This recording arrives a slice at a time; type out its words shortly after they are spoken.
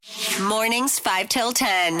Mornings 5 till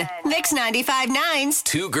 10. Mix 95.9's.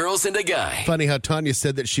 Two girls and a guy. Funny how Tanya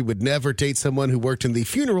said that she would never date someone who worked in the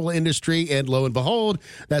funeral industry, and lo and behold,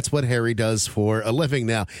 that's what Harry does for a living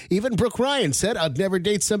now. Even Brooke Ryan said, I'd never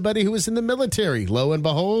date somebody who was in the military. Lo and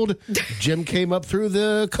behold, Jim came up through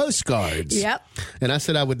the Coast Guards. Yep. And I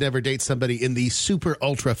said I would never date somebody in the super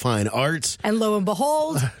ultra fine arts. And lo and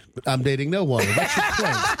behold, I'm dating no one. What's your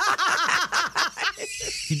point?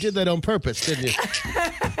 You did that on purpose, didn't you?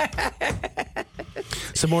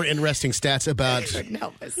 Some more interesting stats about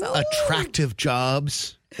attractive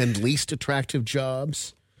jobs and least attractive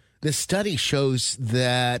jobs. This study shows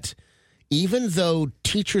that even though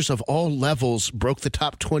teachers of all levels broke the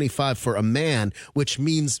top 25 for a man, which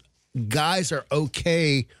means guys are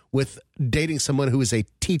okay with dating someone who is a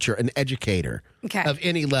teacher, an educator of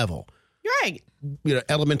any level. Right. You know,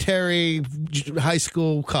 elementary, high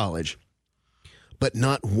school, college. But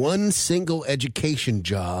not one single education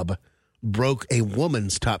job broke a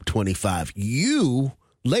woman's top 25. You,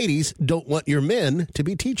 ladies, don't want your men to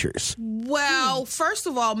be teachers. Well, first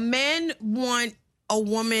of all, men want a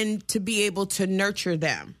woman to be able to nurture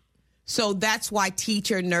them. So that's why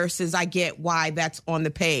teacher, nurses, I get why that's on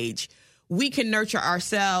the page. We can nurture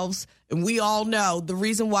ourselves, and we all know the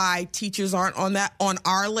reason why teachers aren't on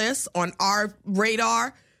our list, on our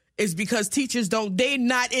radar, is because teachers they're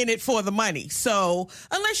not in it for the money. So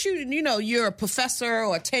unless you're a professor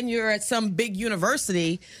or tenure at some big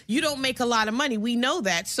university, you don't make a lot of money. We know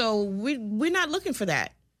that. So we're not looking for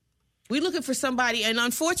that. We're looking for somebody. And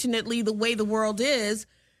unfortunately, the way the world is,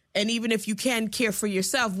 and even if you can care for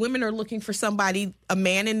yourself, women are looking for somebody, a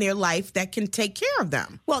man in their life that can take care of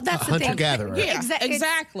them. Well, that's the thing. Hunter-gatherer. Yeah,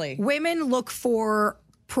 exactly. Women look for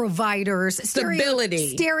providers.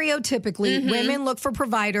 Stability. Stereotypically, women look for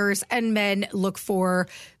providers and men look for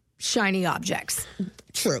shiny objects.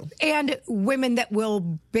 True. And women that will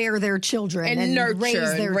bear their children and nurture raise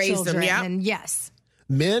their and raise children. them. Yep. And yes.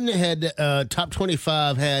 Men had, top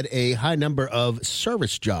 25 had a high number of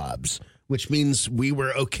service jobs, which means we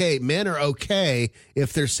were okay. Men are okay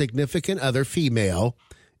if their significant other female,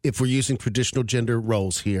 if we're using traditional gender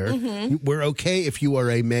roles here. We're okay if you are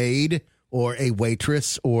a maid or a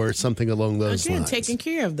waitress or something along those lines. Taking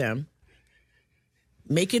care of them.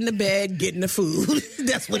 Making the bed, getting the food.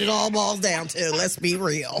 That's what it all boils down to. Let's be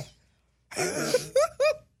real.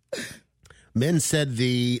 Men said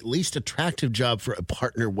the least attractive job for a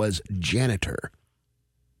partner was janitor.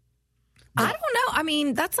 I don't know. I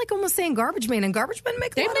mean, that's like almost saying garbage man, and garbage men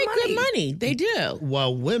make a lot of money. They make good money. They do.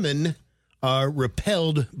 While women are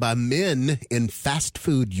repelled by men in fast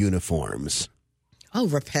food uniforms. Oh,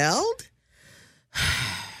 repelled?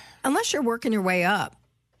 Unless you're working your way up.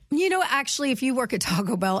 You know, actually, if you work at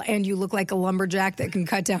Taco Bell and you look like a lumberjack that can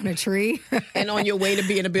cut down a tree. And on your way to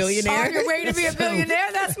being a billionaire. On your way to be a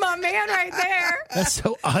billionaire, that's my man right there. That's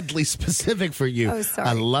so oddly specific for you. Oh, sorry.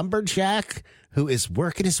 A lumberjack who is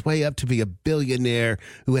working his way up to be a billionaire,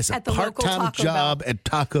 who has a At the local part-time Taco job Bell. at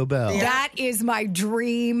Taco Bell. Yeah. That is my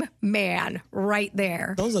dream man right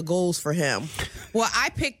there. Those are goals for him. Well, I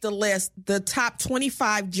picked the list, the top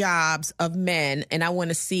 25 jobs of men, and I want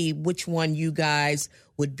to see which one you guys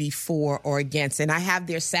would be for or against. And I have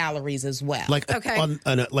their salaries as well. Like, like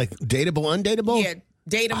dateable, undateable? Yeah,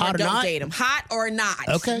 date them or don't date them. Hot or not.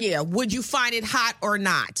 Okay. Yeah, would you find it hot or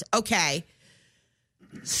not? Okay.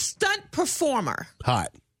 Stunt performer. Hot.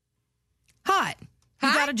 Hot. He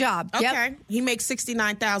got a job. Okay. Yep. He makes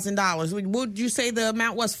 $69,000. Would you say the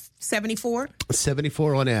amount was 74?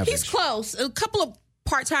 74 on average. He's close. A couple of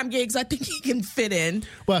part-time gigs I think he can fit in.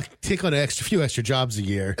 Well, take on a few extra jobs a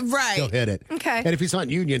year. Right. He'll hit it. Okay. And if he's on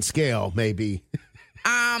union scale, maybe.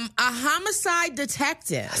 A homicide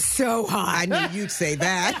detective. So hot. I knew you'd say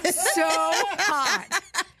that. So hot.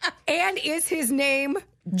 And is his name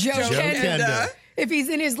Joe Kenda? If he's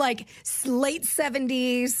in his late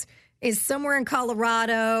 70s, is somewhere in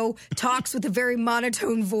Colorado, talks with a very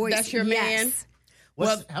monotone voice. That's your man?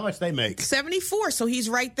 Well, how much they make? 74, so he's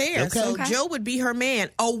right there. Okay. So Joe would be her man.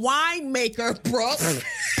 A winemaker, Brooke.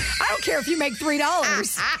 I don't care if you make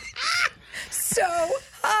 $3. So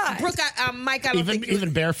hot. Brooke, Mike, I don't think...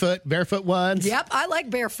 Even barefoot ones? Yep, I like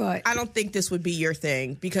barefoot. I don't think this would be your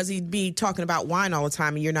thing because he'd be talking about wine all the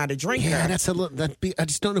time and you're not a drinker. Yeah, that's a little... I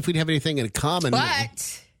just don't know if we'd have anything in common.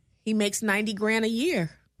 But he makes $90,000 a year.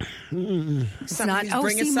 It's not. Oh,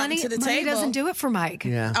 see, money doesn't do it for Mike.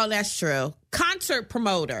 Yeah. Oh, that's true. Concert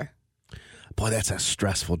promoter. Boy, that's a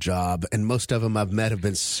stressful job. And most of them I've met have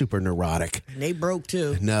been super neurotic. And they broke,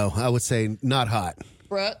 too. No, I would say not hot.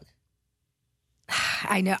 Brooke?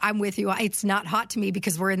 I know. I'm with you. It's not hot to me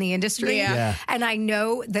because we're in the industry. Yeah. And I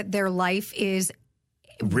know that their life is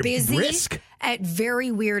busy risk at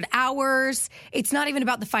very weird hours. It's not even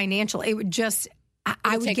about the financial. It would just,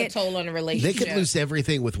 I would take get a toll on a They relationship. could lose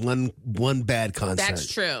everything with one bad concert.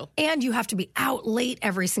 That's true. and you have to be out late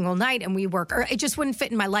every single night, and we work, or it just wouldn't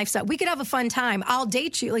fit in my lifestyle. We could have a fun time. I'll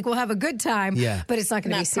date you. Like, we'll have a good time. Yeah. But it's not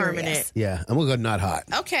going to be Not serious. permanent. Yeah, I'm going to go not hot.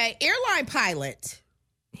 Okay, airline pilot.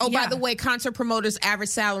 Oh, Yeah. by the way, concert promoters' average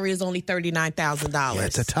salary is only $39,000. Yeah,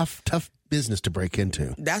 it's a tough business to break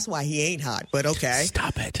into. That's why he ain't hot, but okay.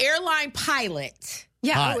 Stop it. Airline pilot.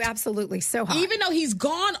 Yeah, Hot. oh, absolutely. So hot. Even though he's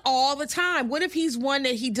gone all the time, what if he's one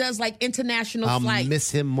that he does like international I'll flights? miss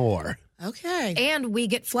him more. Okay. and we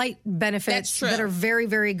get flight benefits That's true. that are very,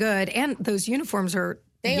 very good. And those uniforms are,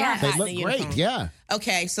 They are yes. They hot in look the great, uniform. yeah.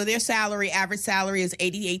 Okay, so their average salary is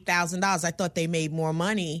 $88,000. I thought they made more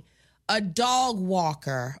money. A dog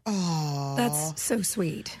walker. Oh, That's so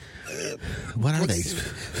sweet. What are they?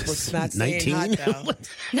 What's not saying hot, though.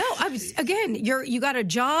 No, again, you got a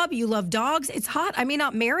job, you love dogs. It's hot. I may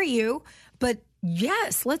not marry you, but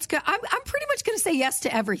yes, let's go. I'm pretty much going to say yes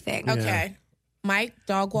to everything. Okay. Mike,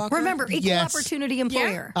 dog walker. Remember, equal Yes. opportunity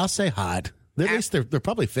employer. I'll say hot. At least they're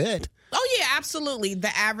probably fit. Oh yeah, absolutely.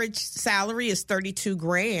 The average salary is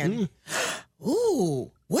 $32,000.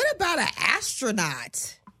 Ooh, what about an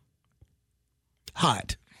astronaut?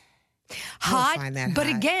 Hot. Hot, find that but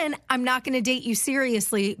hot. again, I'm not going to date you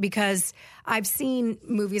seriously because I've seen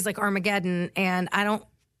movies like Armageddon, and I don't.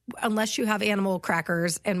 Unless you have animal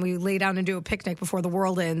crackers and we lay down and do a picnic before the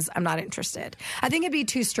world ends, I'm not interested. I think it'd be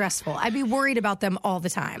too stressful. I'd be worried about them all the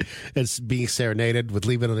time. It's being serenaded with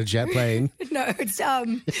leaving on a jet plane. No, it's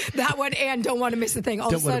that one and don't want to miss a thing. All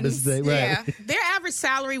Don't of a want to sudden, miss the right. Yeah, their average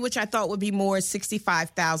salary, which I thought would be more, is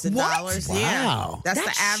 $65,000. What? Yeah, Wow. that's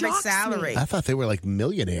That the average shocks me. salary. I thought they were like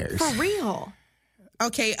millionaires. for real.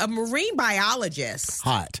 Okay, a marine biologist.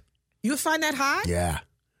 Hot. You would find that hot? Yeah.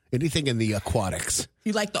 Anything in the aquatics.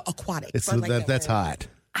 You like the aquatics? It's I like that's word. hot.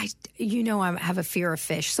 I have a fear of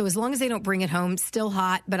fish, so as long as they don't bring it home, still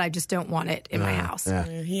hot. But I just don't want it in my house. Yeah.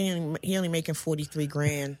 He only making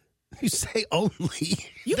 $43,000. You say only.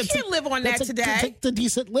 You can't live on that today. That's a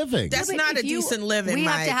decent living. That's But not a if you- decent living. We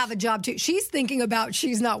have Mike. to have a job too. She's thinking about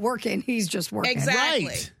she's not working. He's just working. Exactly.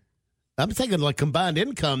 right. I'm thinking like combined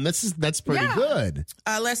income. That's pretty Yeah. good.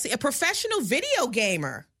 Let's see, a professional video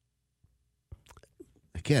gamer.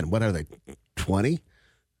 Again, what are they? 20?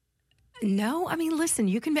 No, I mean, listen,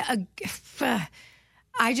 you can be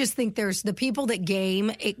I just think there's the people that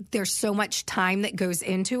game, there's so much time that goes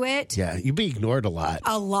into it. Yeah, you'd be ignored a lot.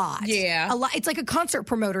 A lot. Yeah. A lot. It's like a concert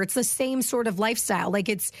promoter. It's the same sort of lifestyle. Like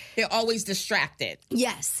They're always distracted.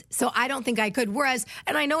 yes. So I don't think I could. Whereas,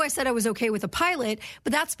 and I know I said I was okay with a pilot,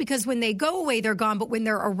 but that's because when they go away, they're gone. But when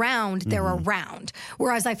they're around, they're around.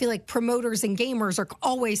 Whereas I feel like promoters and gamers are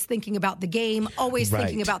always thinking about the game, always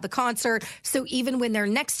thinking Right. about the concert. So even when they're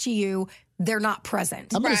next to you, they're not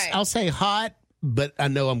present. I'll say hot, but I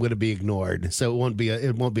know I'm going to be ignored, so it won't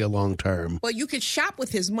be a long term. Well, you could shop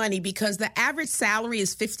with his money because the average salary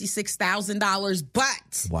is $56,000.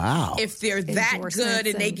 But Wow. if they're that Endorsements good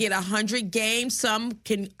and they and- get 100 games, some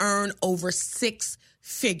can earn over 6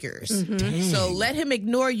 figures. So let him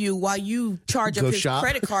ignore you while you charge Go up his shop.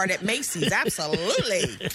 credit card at Macy's. Absolutely.